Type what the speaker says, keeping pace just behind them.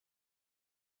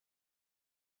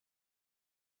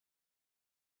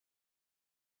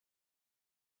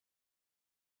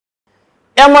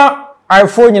Emma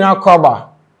iPhone nyina cover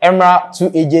Emra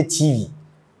 2AJ TV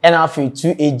and afi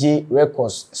 2AJ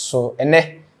Records so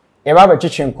ene e ba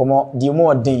betwetwe nkomo di mu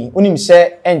odin unim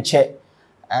se enche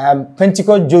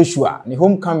Pentecost Joshua ni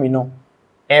homecoming no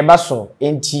e ba so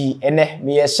enti ene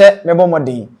me yese mebo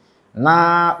modin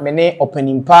na me ne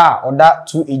opening pa oda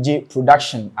 2AJ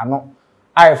production ano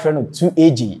iPhone no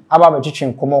 2AJ aba betwetwe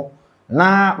nkomo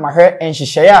na mahwe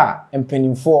enhihye a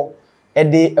empanimfo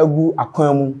ede agu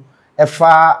akwan mu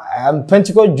efa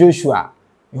Pentecost Joshua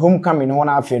homecoming ho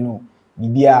na afi no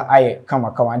bibia aye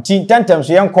kama nti tentem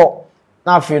so yenko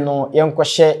na afi no yenko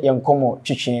hye yenkomo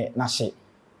twetwe na hye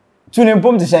tuni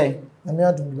mpom te say na me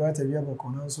adum bi ata bia boko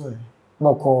na so e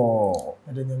boko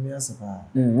ede nyame asepa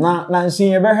na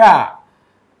nsin ye behwe a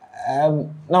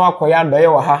na wakoya doye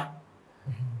wa ha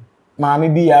maami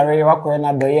bi yare wakoya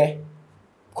na doye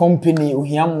company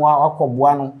ohiamwa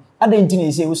wakoboa no ade nti na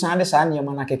ese usan de saa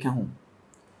niam na keka ho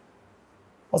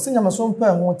osinya maso mpa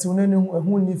ho te unani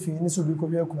hu ni fi ni so bi ko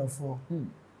bia kunafo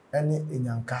ene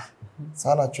enyanka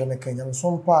saa na twene kanya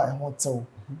maso mpa ho tew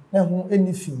na hu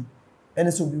eni fi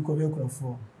ene so bi ko bia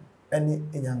kunafo ene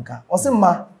enyanka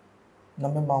osimma na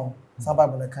mema ho saa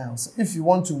bible na kan so if you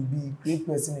want to be a great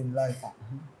person in life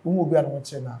wo obi anu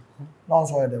che na na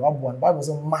so de wabo bible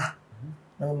say ma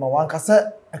na mema wanka say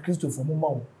a Christopher mo ma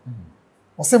wo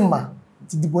osimma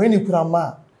ti dibo eni kura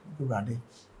ma urade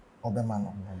obema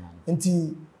no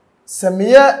nti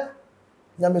semeye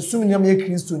nyamesum nyame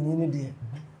Kristo ni de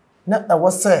na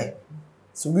awo say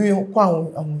so bi kwa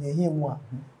ahunyehi mu a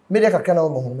me de kakra na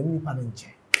wo ho me nipa ne nche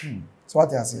so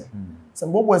what you say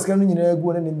sembo boys kan nyina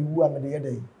egu na mi wu a me de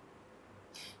yedai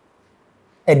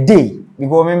a day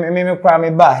because me kra me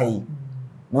ba hai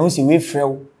na wo si we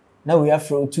frew na we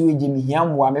afrew 2AJ me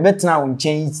hiamwa me betena wo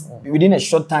nchen within a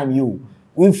short time you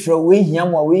we frew we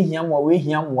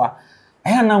hiamwa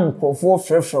aya na nkofo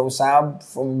frefrew sa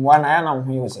from one aya na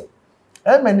ho yose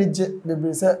e manage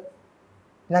bebre say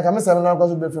na ka me say na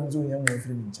kwaso be from to hiamwa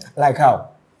free nche like how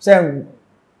say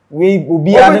we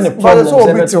obi ade the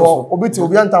problem so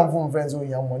obi antamfo friends o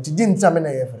hiamwa nti di ntia me na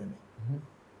ye free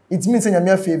it means say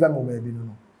nyame favor me baby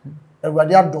no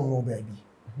everybody adom no baby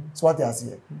so what you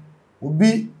say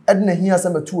obi ade na hia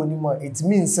say betu oni ma it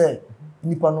means say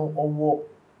nipa no owo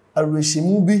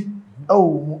arehemu bi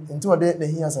awu nti wode na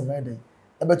hia say na dey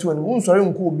ebetu oni unsori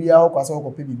nko obi a kwasa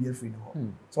ko pe bibia free no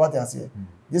so what you say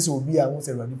this obi a won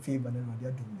say everybody favor na everybody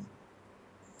adom ni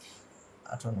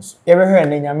atono so ebe hwe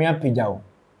na nyame apigyawo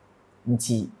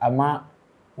nti ama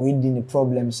we di ni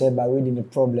problem say ba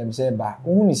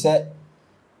wo ni say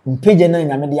mpege na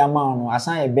nyame de ama no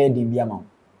asan ye bed bi ama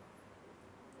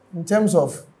in terms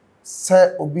of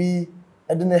say obi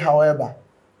edene however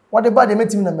what the bad they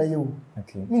metimi na maye o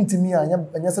okay mintimi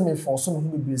anya say me force no hu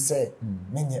bibire say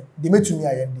menye de metumi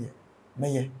aye de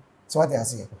meye so what you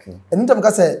say okay enitam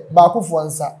ka say ba akofo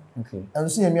ansa okay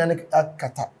enso nyame an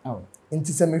akata oh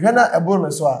nti say me hwe na eboro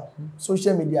me so a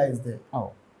social media is there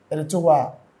oh ele to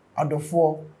wa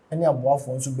adofo ene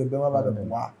aboafo nso bebe ma ba bebe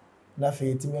wa na fe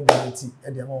yetimi ability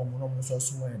e de ma wo no so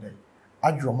sumo e dey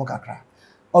adwo mo kakra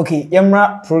okay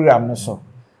yemra program no so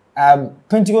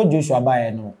Pentecost Joshua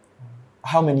bae no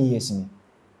how many years ni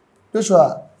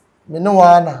Joshua me no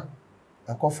wana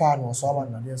akofa no so ama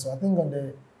na so I think on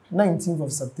the 19th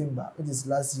of September which is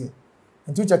last year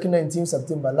and to check 19th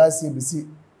September last year BC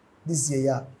this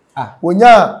year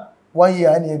wonya 1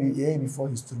 year and year before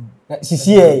his tomb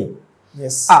CCA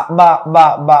yes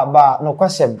ba no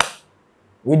kwasem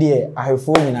we dey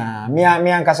ahefo nyina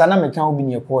me ankasa na me kan obi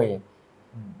ne ekoye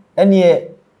ene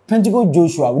Pentecost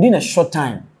Joshua within a short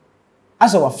time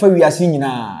as our fawiase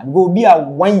nyina go be a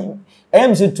 1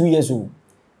 am say 2 years old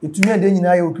yetumi ade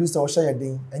nyina ye o Kristo o hye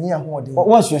yeden enye ho den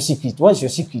what's your secret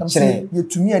chere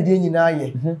yetumi ade nyina ye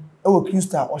e o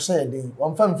Kristo o hye yeden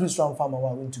won fam free strong farmer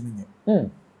wa wontumi nye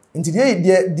nti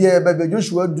de baba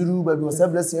Joshua duru baba o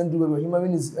sebless yan duru baba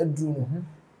human is aduru no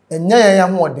enya ya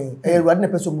ho den e Awurade na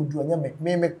peso mu duru enya me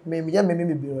ya me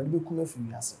be Awurade be kuma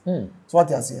firi ase so what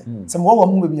you say some wo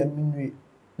mu be ya minwe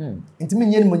nti me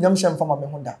nye ni monyam hye mfama me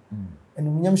ho da eni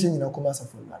monyam hye nyina kuma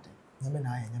asafo Awurade nyame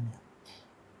na aya nyame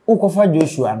ukofa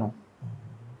Joshua no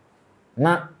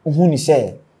na hu ni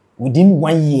say within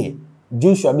 1 year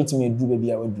Joshua betimi adu ba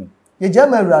bia wadu ye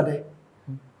jama Awurade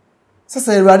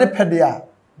sese Awurade pede a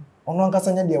ono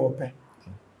ankasa nya de wo pe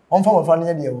onfa mo fa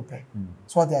nya de wo pe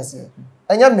so what you say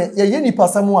enya me ye ni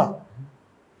pasam a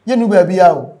ye nu ba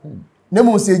bia o na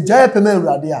mo se jaye pe ma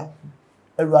Awurade a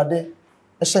Awurade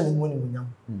e hye ni mu ni munyam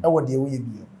e wo de wo ye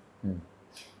bia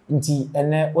nti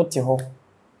ene wote ho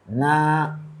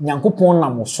na nyankopon na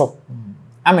mo so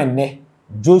amenne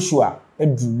Joshua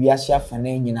edu wiase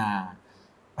afana nyina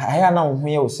aya na wo ho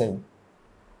ye wo sei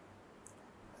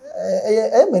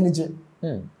manage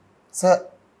sir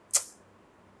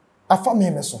afa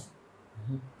me so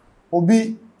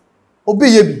obi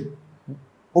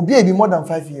yebi more than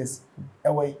 5 years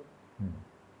away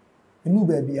inu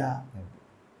baby a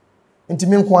nti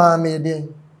me nkwa me den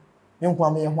me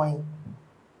nkwa me hwan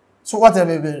so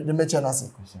whatever the mention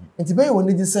as nti be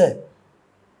woni gi say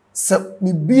se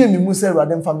me bie me mu say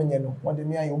Awurade mfa me nye no wode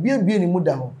me aye obi bie ni mu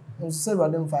da ho nso say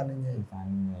Awurade mfa ne nye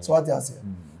so what you say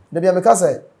da bia me ka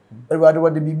say Awurade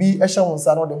wode bibi e hye won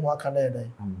sa no de ho aka na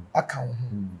edan aka ho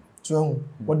so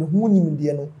wode ho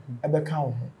nimdie no e be ka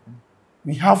ho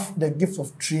we have the gift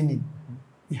of training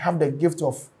we have the gift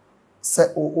of say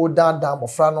o down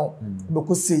ofra no be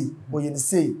ko say o yin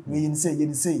say we yin say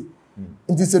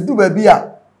nti se du ba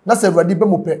bia na se Awurade be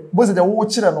mo pe bo se de wo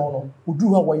kire no no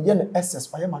odu ha wo ye ne ss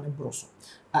pa ye ma ne bro so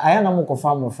aya na mo ko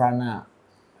fa mo fra na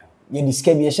ye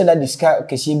diska bi ye sheda diska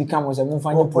kese bi ka mo se mo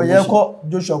fa nye promotion ye ko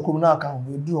Joshua kum na aka ho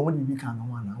edu o mo de bi ka na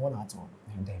ho na wo na ato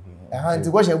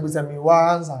nti ko she bu se mi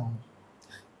wa ansa ho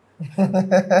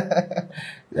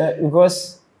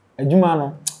because adwuma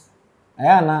no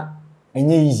aya na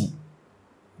enye easy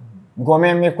because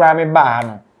me kra me ba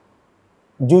no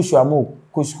Joshua mo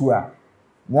ko school a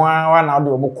mo na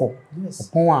do mo ko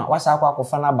pon a wasa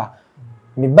akwa na ba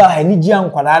me ba ni gia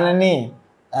nkwara ne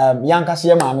yankase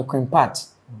ye maame queen part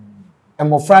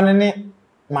emofra ne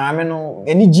maame no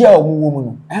eni gia o mu wo mu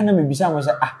no aya na me bisa mo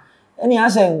se eni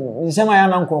ase nsema ya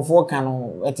na nkrofo ka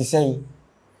no eti sei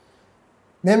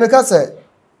me ka se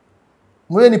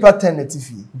mo ye nipa 10 na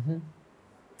tifi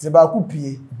ze ba ku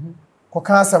pie ko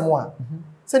ka asemo a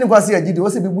se ni kwase agide wo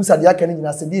se bi busa de aka ni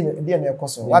nyina se de na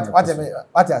ekoso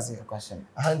what ase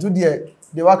ahantu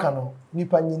de waka no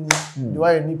nipa nyini de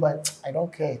wa nipa I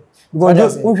don't care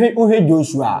because uhwe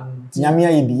Joshua nyame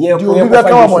aye bi ye ko bi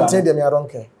ka wa monte de me I don't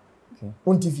care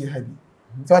unti fi ha bi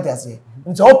so what ase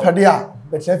nti o pede a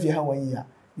be tra fi ha wan yi a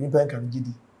nipa kan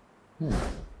gidi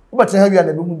o ba tra ha wi a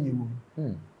na be hu de ewu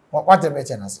what am I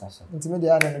saying as nti me de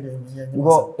ya na de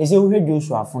because ese uhwe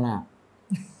Joshua funa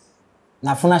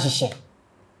na funa hyehyɛ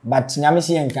but nyame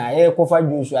se yenka e kofa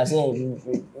Joshua se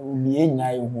obi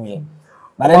nyina ehu ye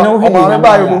but na uhwe de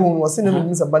ba yo hu wo se na me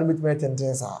bisa ba na metima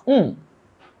tenten sa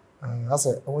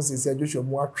ase o se Joshua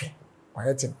mu atwe wa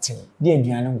ye tenten de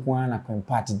aduane nko ana kwan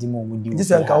part di mo di di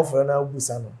se nka wo fere na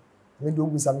obusa no me de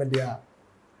obusa me de a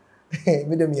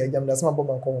me de me ya jam da sama bo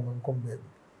man kom baby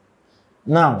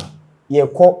now ye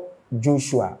ko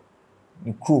Joshua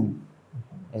the crew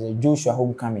as a Joshua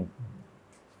homecoming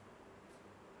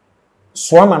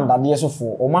so man da de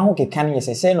sofo o ma ho keka ne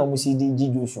yesese na o musi di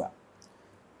Joshua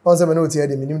on se me no tie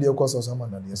de minim de course so man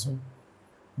da de so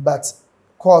but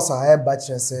course I have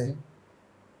bachelor say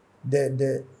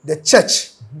the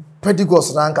church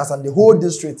Pentecost rankas and the whole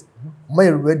district may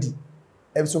ready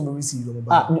everyone be receive them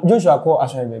Joshua call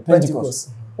assurance Pentecost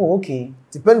oh okay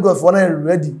the Pentecost one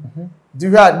ready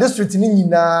the district ni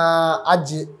nyina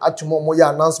age atomo mo ya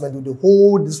announcement with the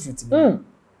whole district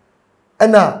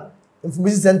and now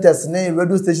information centers na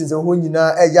radio stations the whole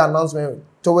nyina ya announcement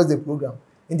towards the program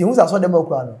in the who's aso dem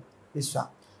akwa no isha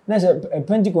na se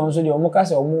Pentecost so de omo ka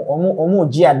se omo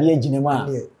gi ade agine ma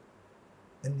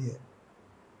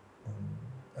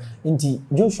inti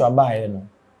Joshua baaye no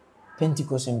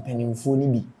Pentecost mpanimfo ni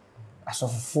bi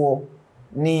asofofo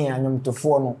ni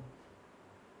anyomtofo no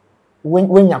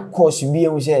when your course be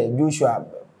able say Joshua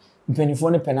mpanimfo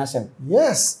ne penasem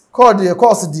yes call the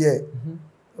course there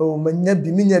o manya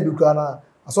bi kwa na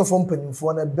asofo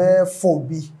mpanimfo na be 4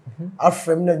 bi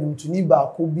afrem na nyumtuni ba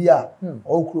ko bi a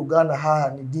o kuro Ghana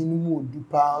ha ne din mu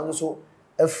odipa so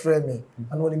efrem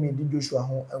ana woni me di Joshua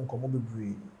ho enkomo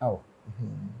bebre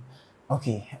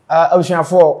okay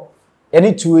oceanfo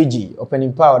any 2AJ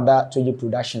opening power that 2AJ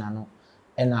production ano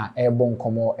na airborne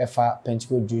komo efa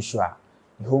Pentecost Joshua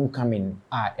homecoming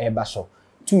eba so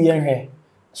 2 yen hwe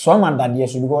so man da de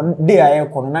so because day aye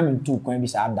kono na me 2 kwan bi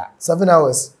sa ada 7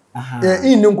 hours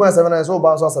in no kwan 7 hours so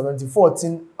bounce 70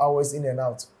 14 hours in and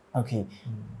out okay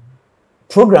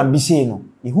program bi say no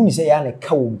ehu ni say ya na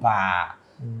ka wo ba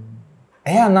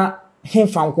na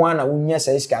himfa nko na wonya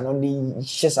sa iska no de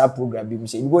shesa program bi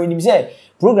say because ni say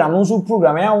program no so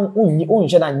program ya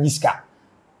onhye na nyiska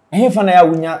himfa na ya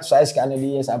wonya sa iska no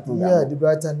de sa program yeah the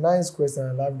brighter nice question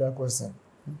I love that question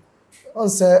on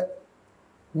say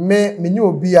me ni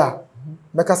obi a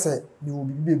meka say ni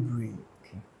obi bebre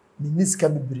ni niska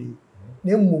bebre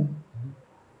na mum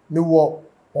me wo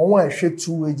won ahwe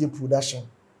 2AJ production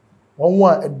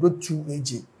won edo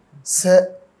 2AJ say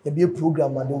there be a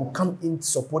program and they will come in to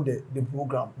support the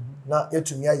program. Now, I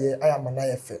am an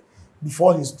IFA.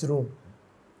 Before his throne,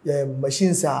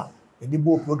 machines are a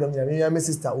debo program. My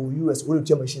sister or US, all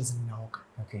the machines in now.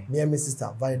 Okay. Me and my sister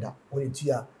Vida when it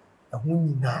ya ɛho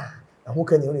nyinaa ɛho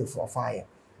ka ne one for fire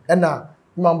ɛna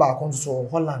remember akon so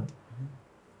Holland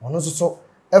ɔno so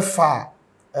ɛfa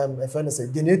ɛfɛ no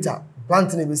sɛ generator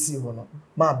plant na bɛsi ho no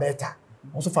ma beta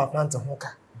ɔso fa plant ho ka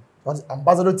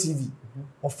ambassador TV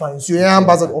ɔfa nsuo ya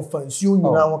ambassador ɔfa nsuo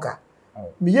nyinaa ho ka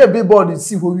me ye billboard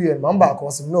si ho wie ma mba akon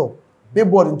so no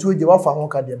billboard ntu eje wafa ho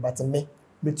ka de but me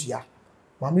betua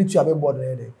ma me tua billboard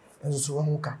na de enso so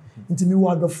ho ka nti mi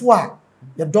wo adofo a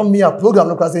ye don me a program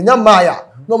no class nya maya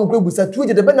no mo kwebu sa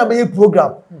 2AJ de be na be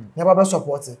program nya ba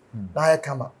support na ya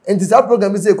kama nti sa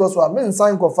program is because so me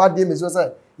nsan ko fa de me so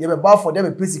say ye be ba for dem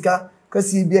be pesika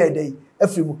kasi bia e dey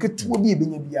afri mu ketuo bi e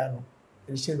benya bia no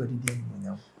e share body de mo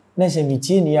nya na se mi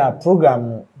tie ni a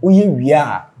program uye wi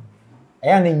a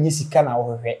eya na nyi sika na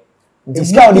wo hwehwe nti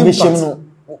sika wo de be hyem no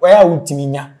eya wo timi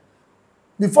nya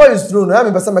before you throw no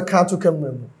me person me kan to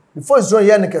camera mu before you throw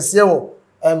ye ne kese wo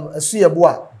asu ye bo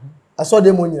a aso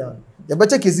de mo nyina ye be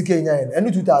check sika nya ye enu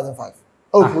 2005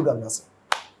 oh program na se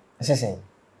sese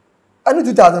enu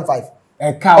 2005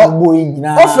 e ka wo yi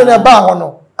nyina ofe na ba ho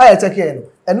no aye check ye no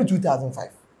enu 2005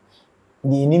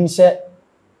 di nim se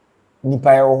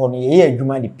nipa ye ho no ye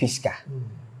adwuma de piska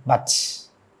but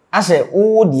ase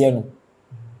wo de no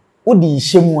wo di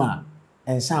hyemu a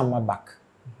ensa ma back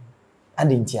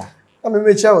adentia na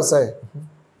me che wo say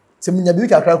se munya bi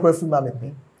kakra kwa fi ma me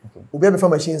pe obi be fa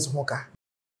machines ho ka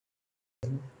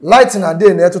light na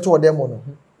day na etoto dem no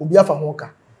obi afa ho ka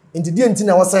enti die enti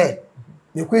na wo say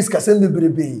me kwes kasem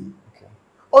bebrebe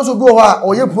also go ha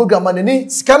oye program na ni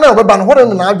scanner obeba no hore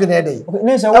no na adwene e dey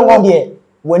ne se wo de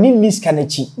wani miss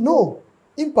kanachi no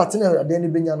impact na ade ni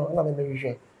benya no na me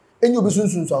hwehwe enyi obi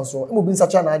sunsun so emo bi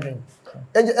nsacha na adwene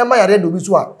e ma yare do bi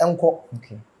so a enko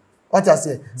okay what I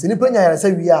say se ni penya yare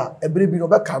say wi a ebere bi no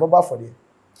be ka baba for there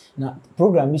na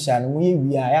program bi sha no ye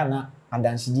wi a ya na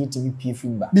adansidi timi pie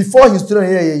fimba before his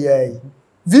story yeah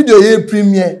video ye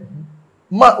premiere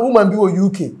woman be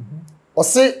UK or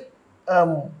say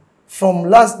from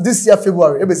this year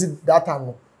February e see that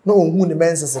time no ohun ni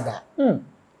menses da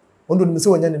ondo ni se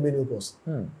wonya ni menopause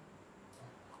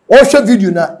o show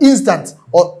video na instant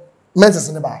or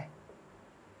menses ni ba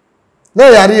na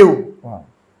yare o wow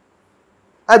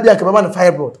abia ke baba na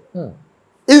fibroid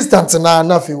instant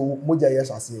na fe moja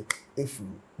yes ase efu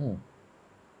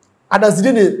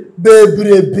adasidi ne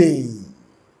bebrebe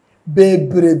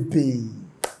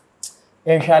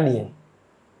enhwade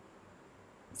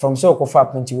from so ko fa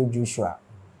penti wo Joshua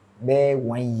be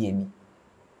 1 year ni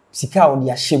sika wo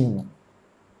dia hyem no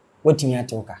wotimi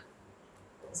atoka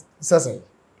sasa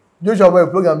Joshua boy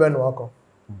program be no akọ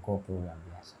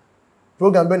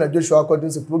program be na Joshua akọ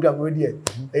this program we there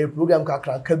e program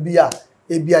kakra ka bia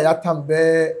e bia ya tam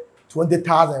be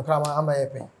 20,000 kra ma ama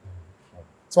yepe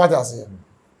so what I say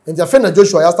and the friend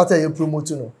Joshua ya started a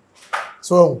promote no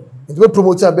so it we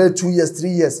promote about 2 years 3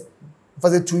 years for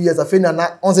 2 years I feel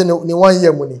na on say ni 1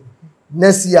 year money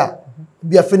next year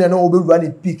be a friend na obe run a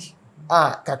peak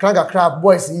kakra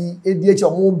boys e die che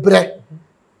omo bre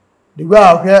the way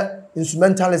I hear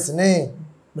instrumentalist ne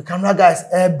the camera guys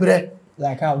bre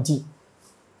like how di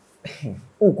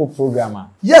oko programmer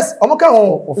yes omo ka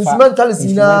ho instrumentalist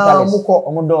na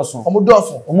omo doso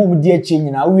omo di achi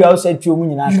nyina wi a say twa omo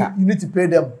nyina aka you need to pay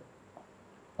them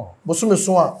boso me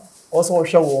so a also wo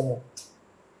hwe wo mo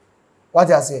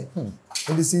what I say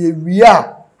and they say we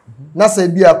are na say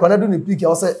bia kwana do ni peak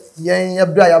ya say yen ya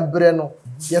bra ya bre no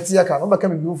yete ya ka no baka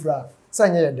me bi ofra say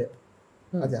yen ye de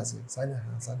what I say say nya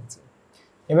sanity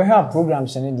e be have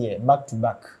programs ne de back to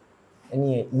back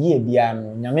ene ye bia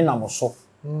no nyame na mo so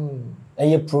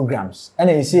eye programs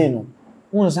ene e say no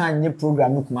won san nye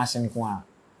program no kuma sen ko a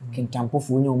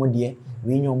kintampofo nya omo de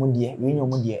we nya omo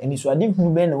de eni so ade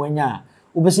funu be na wanya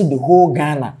wo be say the whole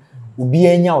Ghana obi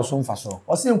anya wo so mfa so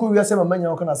o se nko wiase mama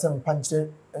nya ko na se mpanche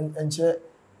enche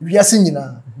wiase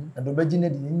nyina na do bagine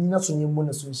de nyina so nyembo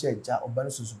na so nhyia agya oba no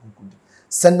so so kokodi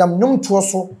sendam nyum to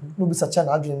so no bi sacha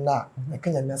na adwen na e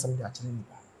kanya mi asam de akere ni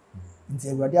ba nti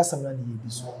awurade asam na de ye bi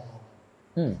so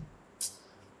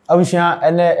awushia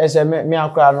ene ese me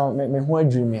akra no me ho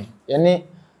adwiri me ye ne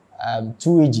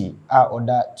 2AJ a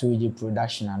oda 2AJ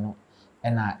production ano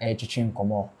ena twetwe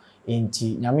nkomo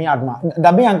enti nyame adma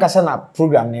da be yankasa na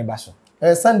program na eba so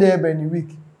Sunday be ni week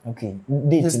okay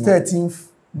date is 13th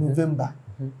November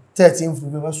 13th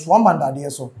November so amanda de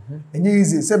so enye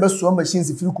easy say be so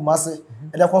machines firi kumase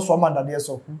e de ko so amanda de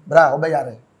so bra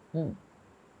obeyare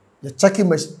ye checking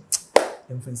machine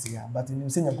fancy ya but ni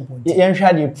se nyakopon ye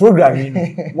nhwa de program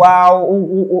ni wow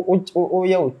o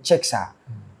ye o check sa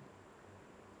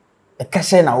e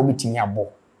kase na obitimi abo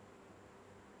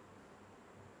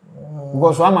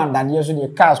because one man that yeso the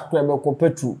cars to be ko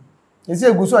petrol You see,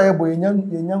 a good so I boy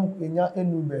young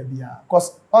enu baby.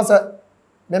 Cause once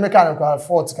me can call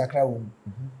fort kakra wom.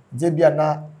 Je bia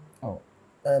na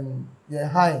ye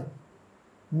high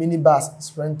minibus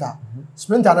sprinter.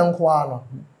 Sprinter na nko ano.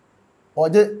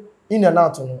 Oje in and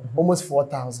out no almost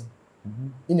 4,000.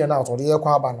 In and out or the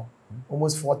kwa aba no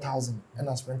almost 4,000 and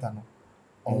a sprinter no.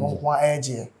 Ono nko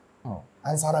edge.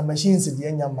 Answer the machines the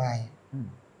enya mai.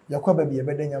 Yakwa baby e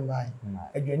beda nya mai.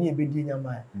 Adwani e bedi nya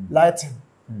mai. Lighting.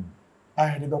 I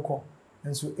had the call.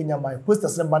 And so in your mind, post a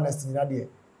slim banners in the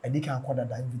I did can't call that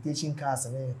invitation cards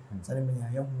and sending me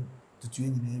a young to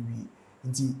 20 maybe.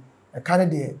 Indeed, a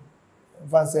candidate.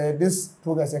 This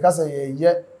program, I can say a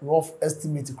year rough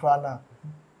estimate to crown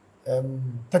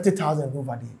 30,000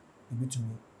 over there. You to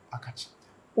me, I catch.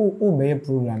 Oh, be a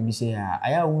program, you say,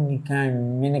 I only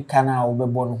can many canal over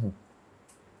born.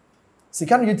 See,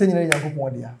 can you tell me a young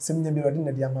one there? Send me a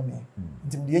dinner, dear mammy.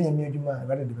 Until the end of your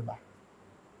rather than back.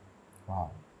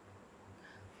 Wow.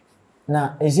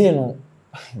 Now, is it no?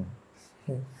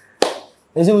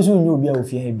 Is it also new beer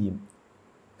with your heavy?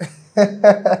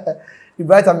 You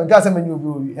bright and gas and you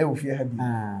will with your heavy.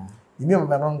 You mean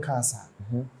my own cancer.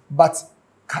 But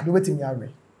can you wait in your way?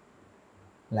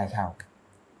 Like how?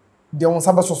 They won't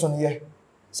sabbath on here.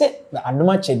 Say, I don't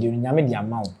much during your media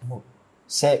amount.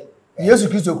 Say, yes, you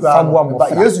used to cry,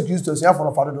 but yes, you used to say for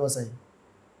a father to say.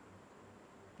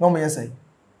 No, may I say.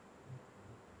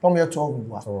 Come here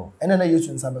 12 and then I used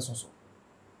to in Sabbath also.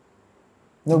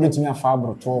 No, get me a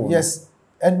farmer 12. Yes,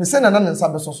 and we send another in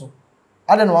Sabbath also.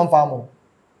 I don't know one farmer.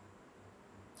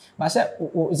 But I said,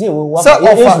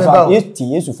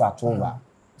 yes, to fat over.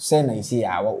 Send I see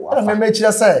our. I make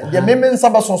you say, the Mimmin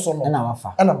Sabbath also, and I'm a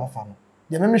fan. And I'm a fan.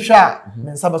 The Mimmin Shah,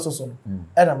 and Sabbath also,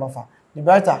 and I'm a fan. The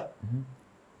brighter.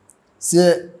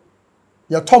 Say,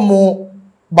 your Tomo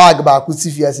bag back with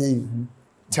Sifia say,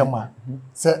 Tema,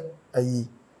 say, a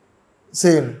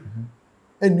say,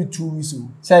 any 2 weeks.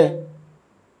 Say,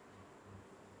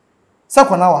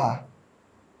 Sakon hour,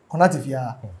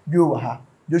 Conatifia, Bio ha,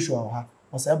 Joshua ha,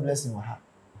 was a blessing ha.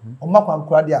 On Makwan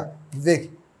Quadia, Vic,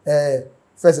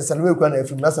 first a salary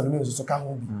from Master News to come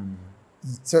home.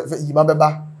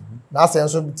 Yimabeba, Nasa and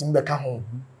so between the home.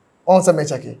 On some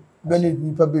check. When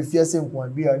you probably fear same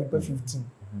one, be a 15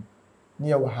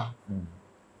 near Waha.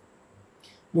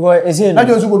 Because I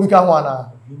just will become one.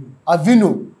 A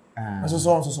vino, as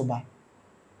so on so bad.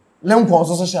 Lempo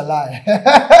so shall lie.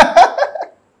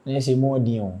 Yes, more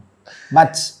deal.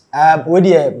 But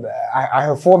I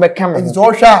have 4 back cameras. It's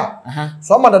all sharp.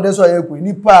 Some other days I will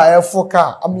need a 4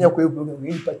 car. I'm your way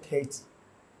to Kate.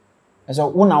 As a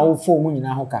 1 hour 4 moon in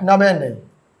a hookah. No, man.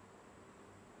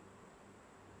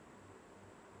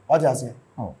 What do I say?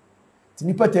 Oh, to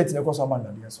me, put it in a course of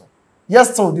man.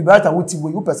 Yes, so the brighter would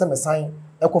you person a sign,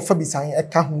 a coffee sign, a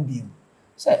can't be.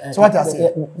 So what I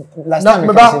say? Last time,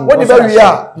 what the very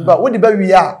are, but what the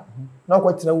very are. Now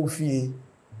what no fee.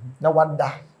 Now what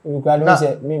that? You can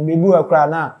say, maybe a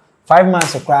crown now. 5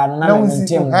 months a crown, now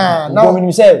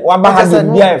you say, what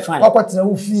about fine? What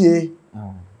no fee?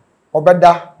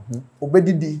 Obeda,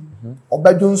 obedidi,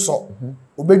 obedunso.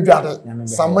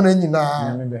 Someone in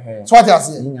so what I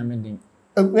say,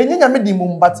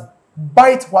 but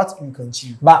bite what you can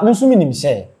chew. But no swimming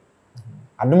say,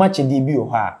 I don't much a debut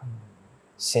or her.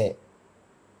 Say,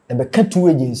 the cut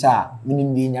 2AJ'S are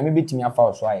meaning being a bit me a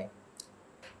false way.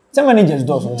 Some managers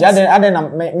do so. I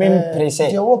don't mean, pray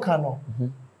say, you walk no.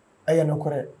 I am no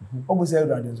correct. What say,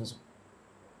 Radians?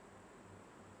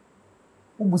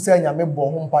 Who will say, I may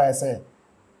born home by say,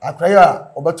 I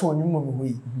cry over 2 new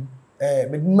movie.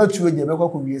 But much with the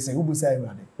local we say, who say,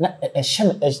 a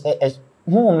sham,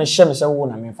 whom the sham is a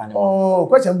woman, I mean, funny. Oh,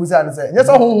 question was I say, yes,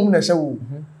 a home, the show.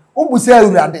 Who will say,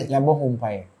 Randy, your home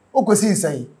pie. Who could see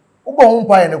say, who home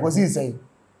pie and was he say.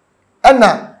 And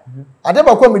now, I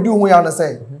never come with you when I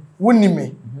say, wouldn't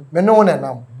me, but no one and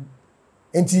now.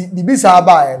 And the bees are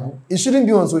by, it shouldn't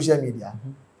be on social media.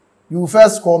 You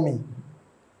first call me.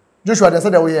 Joshua, they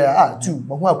said, oh, yeah, 2,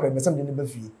 but who are something in the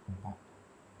fee.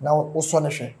 Now, what's one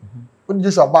share? What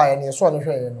did you buy and you saw the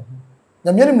share?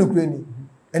 The minimum look really.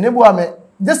 And then I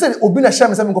just said, Obina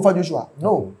Sham is having go for Joshua.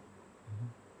 No.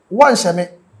 One shame.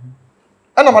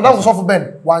 And a madam was off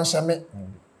Ben, one shame.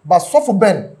 But so for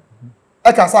Ben,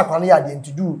 I can start on the idea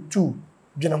to do 2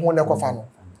 general Necofano.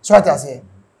 So I say,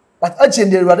 but actually,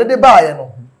 they rather they buy, you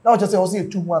know. Now just say, I'll see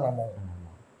 2 1 more.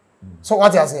 So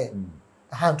what I say,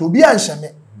 a hand to be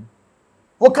unshame.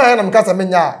 What kind of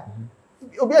Casamina?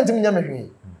 Obi to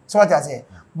me. So what I say.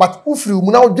 But if you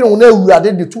now don't know we are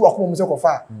the 2 of them so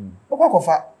far.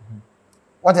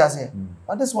 What I say.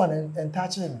 But this one and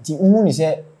touching. The moon is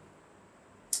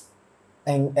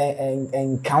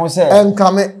and counsel and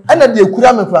come and at the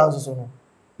Kurame plans.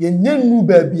 You knew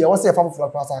baby, I was a family for a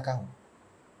class account.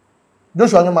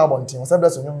 Joshua Mabontin was a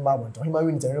blessing on Mabontin, him I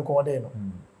win to record.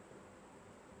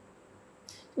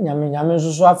 Nyame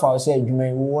so afa say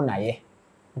adwuma wo na ye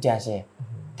ntia say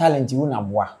talent wo na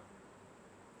boa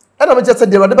and I just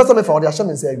said the person me found the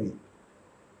shame say we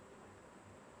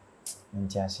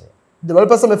ntia say the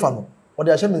person me found or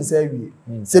the shame say we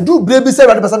say do baby say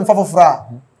the person me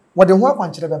fafofra what the ho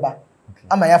akwankyere beba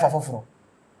ama ya fafofro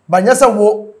banya say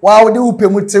wo wa wo de wo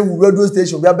pemu te wo radio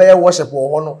station bia be worship wo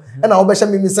ho no e na wo be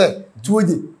shame me say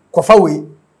 2AJ kofa we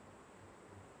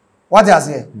what you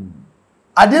say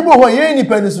Adebo ho ye ni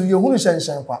panisu ye hunu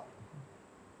shanshan kwa.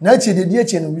 Na eche de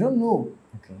eche no we don't know.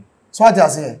 Okay. So what you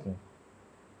say?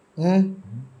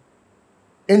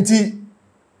 Enti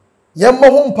ye mo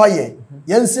ho mpa ye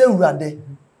nse awurade.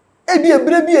 Ebi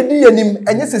ebre bi edi yanim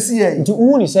enye sesi ye. Nti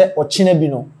wu ni say ochina bi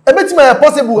no. Ebetima ya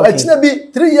possible achina bi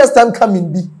 3 years time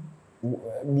coming bi.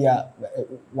 Bia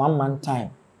 1 month time.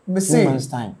 Me say 2 months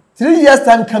time. 3 years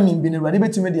time coming bi ne awurade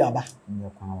betime di aba.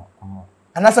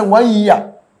 And I say 1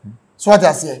 year. So what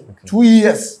I say? 2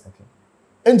 years. Okay.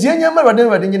 And you never read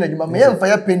anything in the man for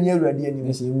your penny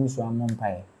already.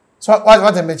 So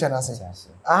what I mention, I say.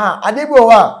 Ah, I did go.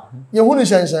 You wouldn't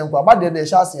shine, but they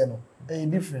shall see no. A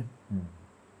different.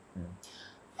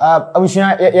 I wish you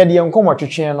had the uncommon to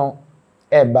channel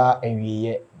eba and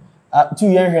ye. 2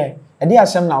 years. And there are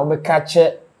some now be catch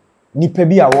nipa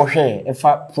bi a wo hwe e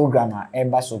fa programmer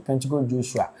eba so Pentacle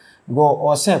Joshua go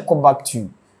or say come back to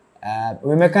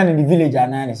we make in the village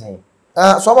and say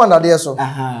someone that there so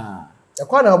aha e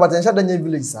kwa na obatensia danye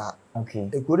village sa okay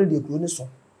e kore de kuro ni so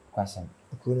kwasem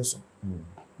e kuro ni so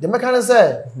the mechanic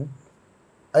say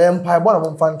I am pai bona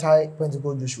mo fantai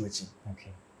Pentacle Joshua chi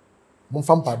okay mo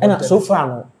fam pai bona so far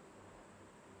no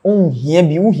unhia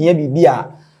bi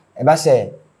a e ba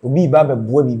say obi ba be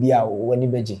boa bi a wani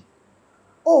beje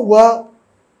oh well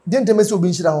didn't me so obi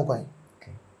nshira ho kwan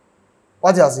okay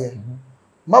what you say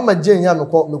mama Jane ya me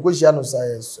ko shia no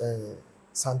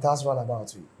Santas run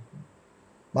about you.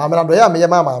 Mama na do ya me ye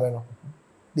mama me no.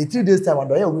 The 3 days time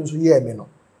do ya obi nso ye me no.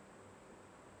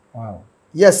 Wow.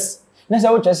 Yes. Na say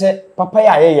wo say papa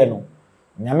ya ye no.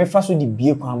 Nyame fa so di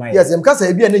bie kwa ma ye. Yes, em ka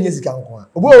say bia na nya sika nko a.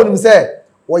 Obi wo nim say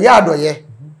wo ya do ye.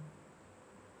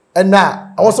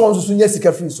 Na awo so won so nya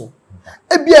sika free so.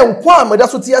 E bia nko a me da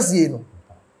so ti ase no.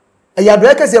 E ya do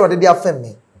ye kase wo de afem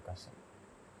me.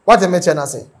 What am I trying to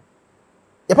say?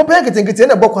 E papa ya ketenkete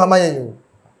na bokwa ma ye yo.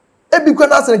 Ebi kwa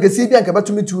na asene kesi bi anka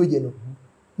batumi 2AJ no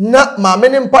na maame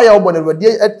ne mpa ya obo na wade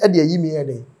e de ayi mi e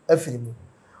de afiri mu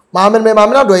maame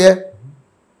na do ye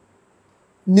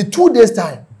ni 2 days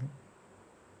time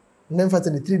na mfa te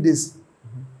 3 days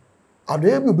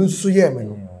adoye bi obi susu ye me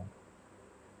no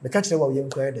be ka kire wa ye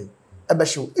nkwa e de e be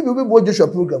hyew ibi obi bo Joshua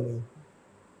program yi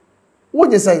wo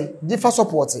nye sai di fa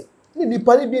support ni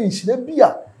nipa ni bi nhire bi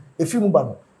a efi mu ba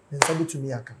no nsa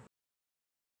betumi aka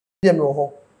ye me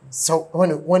ho. So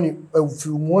when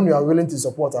you are willing to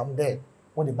support, I'm there.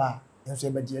 When the bar, you say,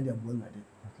 "But you're the boy,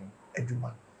 okay."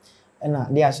 Eduma.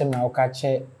 And they are saying now, catch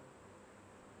it.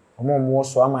 More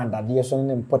so am that dear son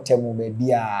and potemo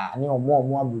baby. I know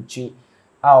more buchi.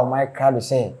 How my crowd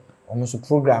say, almost a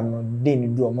program, no, they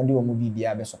do a model be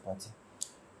a best support.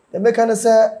 The mechanic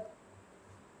say,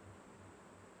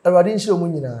 I didn't show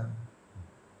Munina.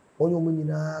 Only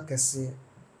Munina can say,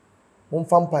 one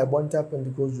vampire bonta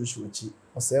Pentacle Joshua.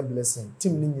 Was a blessing.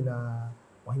 Tim Nina,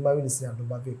 or him, I will say,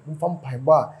 Adobe, from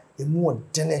Paiba, a more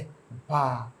dene,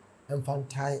 pa, and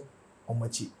fantai, or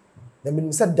machi. Then when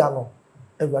we sat down,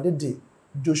 every day,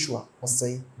 Joshua was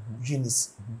say,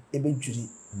 Eunice, Ebe Judy,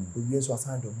 the years was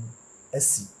hand of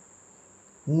SC.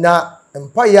 Na,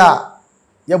 empire,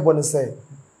 your bonnet say,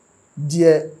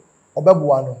 dear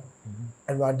Obebuano,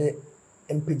 and rather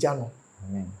Empejano,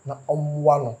 na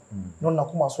Omwano, no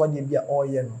Nakuma Swadi be all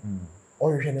yeno.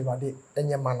 Or you never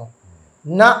any man.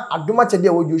 Na adoma chede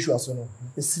wo Joshua so no.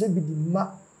 Esire bi di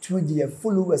ma 2AJ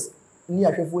followers ni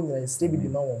ahwefo nyina esire bi di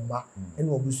ma wo ma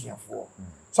ene obusuafo.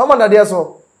 Someone that there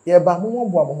so ye ba mo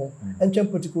bo ho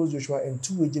entwem Pentacle Joshua and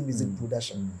 2AJ music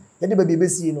production. Ye de ba bi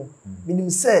besi no.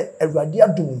 Minim say awurade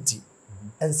adom nti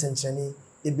ensenchene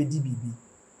ebedi bibi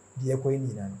de ekwa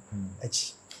ni na no.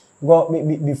 Achi. Go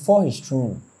before his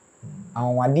throne.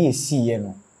 Awon wade esi ye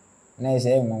no. Na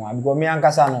say mo because me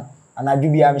ankasa no and I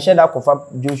do be a Michelle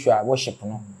Kofa Joshua worship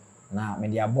no. Na me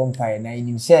dia bonfire na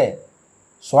him say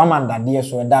so amanda dear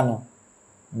so dano.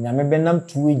 Nyame benam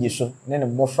 2AJ so na ne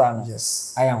bofra no.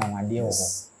 Yes. I am one dear.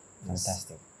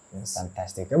 Fantastic. Yes.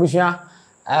 Fantastic. Abushia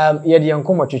ye de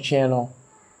enkomo twetwe no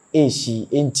esi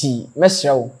enti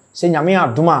mesrew se nyame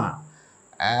adoma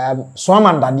so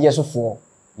amandade so for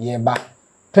ye ba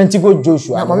Pentigo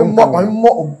Joshua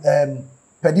mo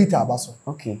Pedita abaso.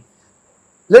 Okay.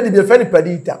 Lady be friend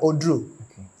Pedita Odro.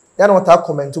 Okay. Ya na wata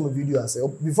comment on my video say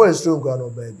before you stroke go no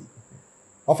baby.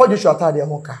 Ofa Joshua ta de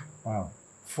ho ka. Wow.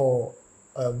 For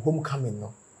homecoming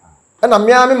no. And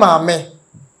me maame.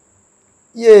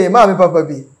 Ye maame papa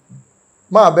bi.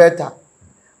 Ma beta.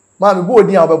 Maame bo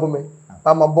odi a obebo me.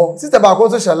 Mama bo. Sister ba ko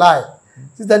so shalai.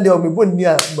 Sister dey o me bo ni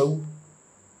a mawu.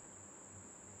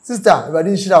 Sister, we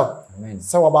didn't shira. Amen.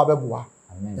 Sawa ba beboa.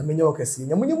 Amen. Ya menye okasi.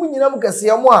 Ya munyi nyina mu kase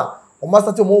ya mo a o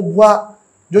master te mo bua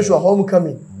Joshua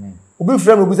homecoming. Amen. Obi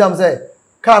frame obi sam say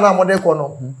ka na mo de ko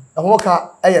no. E ho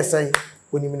ka eyesai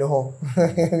onim ne ho.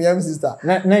 Me sister.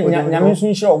 Na nyame so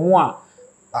nhye omo a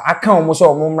aka omo so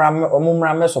omo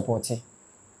mra me support.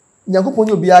 Nyankopon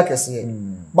ye obi akese.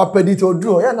 Ba pedito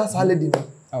oduro ya na sa lady no.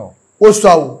 Oh.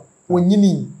 Oswawo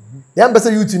onyini. Ya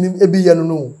mbese youth nim ebi ye no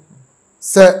no.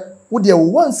 Se wo de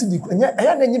wo once di anya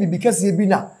ya na nye bibi kase bi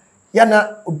na ya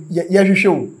na ya hwehwe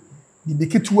wo. Bibi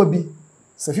ketuwa bi.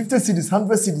 Se 50 cedis,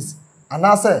 100 cedis.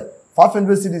 Ana se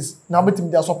 500 cedis na betim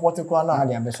dia support ko na. Na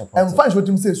dia support. Em fan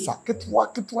shotim say so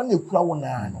ketuwa na ekura wo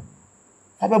na no.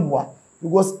 Fa beboa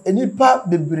because enipa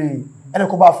bebre ene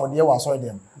ko ba for de wa so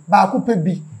dem. Ba ko pe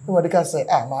bi e wo de ka say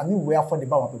ah ma mi we afọ de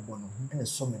ba wa bebo no. Ene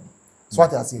so many. So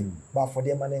what I say ba for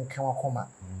de ma na nkan wa koma.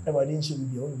 E ba de nche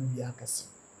bi o bi akase.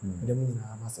 Dem ni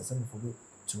na ma se me follow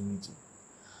to meet.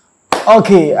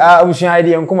 Okay, we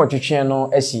idea nkomo twetwe no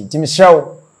asi. Timi hyew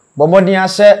bomodin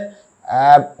ahye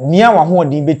nia wa ho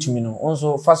odin betumi no.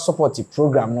 Onso fast support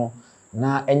program no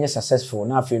na enye successful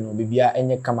na afi no bibia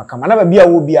enye kama na ba bia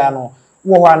wo bia no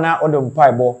wo ho na odom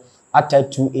paibo ata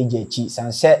 2AJ'S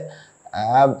sanse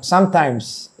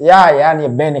sometimes ya na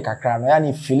ben kakra no ya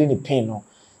na feeling the pain no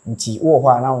nti wo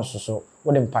ho na onso so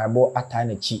odom paibo ata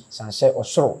na chi sanse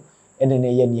osoro ene na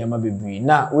ye niam bebri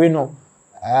na we no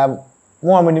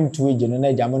mo amanim 2AJ no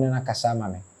na jamono na kasa ma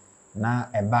me na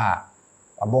eba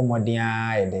abomodin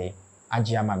ayede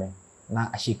agi ama me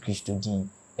na ahye Kristo din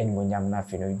eni monyam na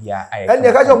fe no bia aye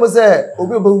ene ka jo mo se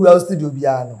obi obewura studio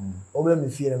bia no obi me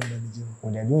fie na me manage o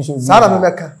da bi nso sara me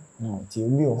meka no ti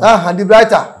obi o the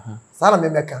brighter sara me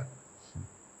meka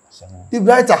the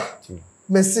brighter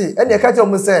me see ene ka jo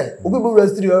mo se obi obewura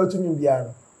studio to me bia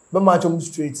no be ma chom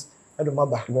straight edo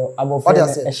maba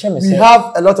we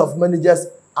have a lot of managers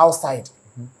outside.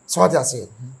 So what I say,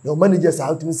 your managers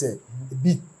are to me say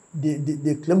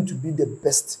they claim to be the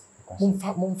best. I am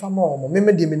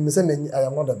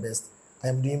not the best. I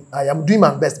am doing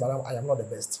my best, but I am not the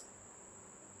best.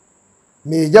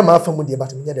 Me jama family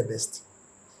but me the best.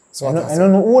 So I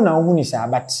don't know who na who ni say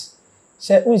but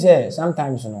say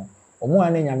sometimes no omo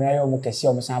ane nyame ayo omo kese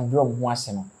omo san bro omo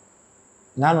ase no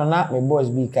na no na me boys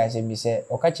bi ka say bi say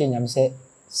okache nyame say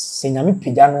se nyame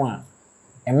pija no a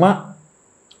ema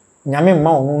nyame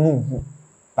ma onu nu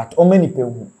but o many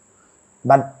people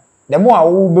but the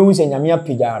more wo be hu say nyame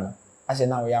apija no ase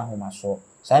na wo ya homa so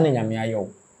sa na nyame ayo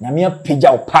nyame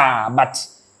apija pa but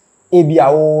e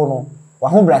bia wo no wa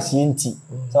ho brase nti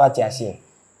so ati ase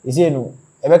e say no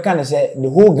e be kan say the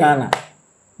whole Ghana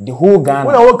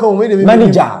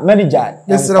manager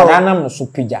kanam no so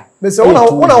pija me say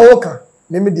una woka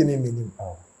me de me nim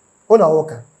una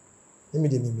woka me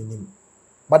de me nim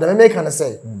but the me can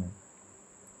say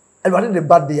everybody the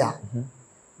bad dia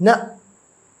na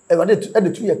everybody e de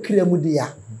tu ya kira mu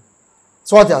dia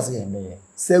so what you say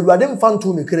say everybody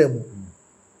mfanto me kira mu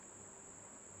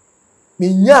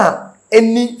me nya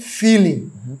any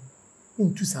feeling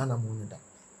into sana mo no da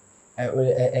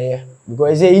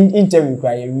because say interview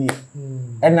cry we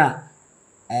na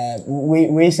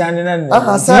we sane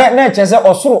na chese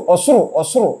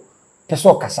osoro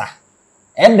peso kasa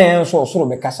den so osoro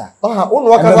be kasa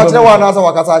unu wakasa kire wa na asa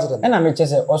wakasa kire na me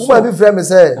chese osoro bi frame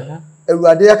say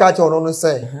ewurade ya ka che ono no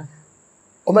say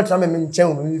o metra me nchen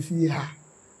o me fi ha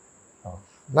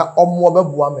na omo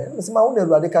beboa me se ma wo na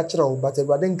ewurade ka kire o but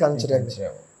ewurade nkan kire me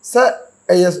say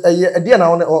eye de na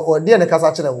o de ne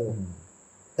kasa kire wo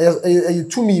eye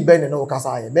tumi be ne no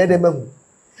kasa aye be de mahu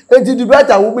enti the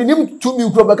brighter wo be nim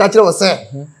tumi kro be ka kire wo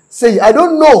say I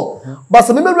don't know but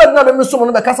se me ewurade na me so mo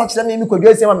no be kasa kire me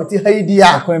kwadua se ma meti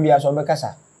haidia akwan bia so be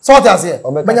kasa so what I say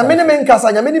me nya me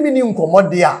nkasa nya me ni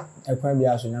nkomode a akwan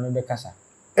bia so nya me be kasa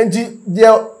enti de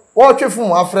wo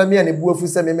twefum afra me ne buafu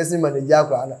se me mesi manager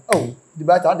akra na oh the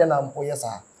brighter de na o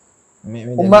yesa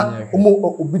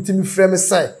omo obitimi frame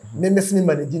say me mesi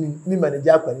me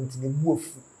manager akra nti ne buafu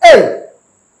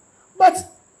but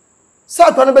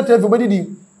sa kwa no better everybody di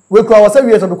we kwa wasa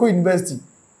we to university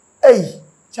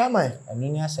chairman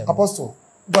apostle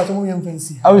but mo yem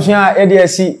fancy awusia e de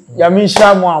asi ya mi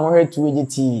hia mo a mo hwe 2AJ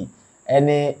TV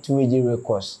ene 2AJ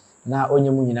records na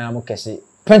onye mu nyina mo kese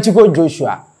Pentecost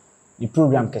Joshua the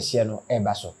program kese no e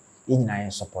ba so e nyina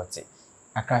yen support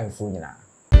Accra fo nyina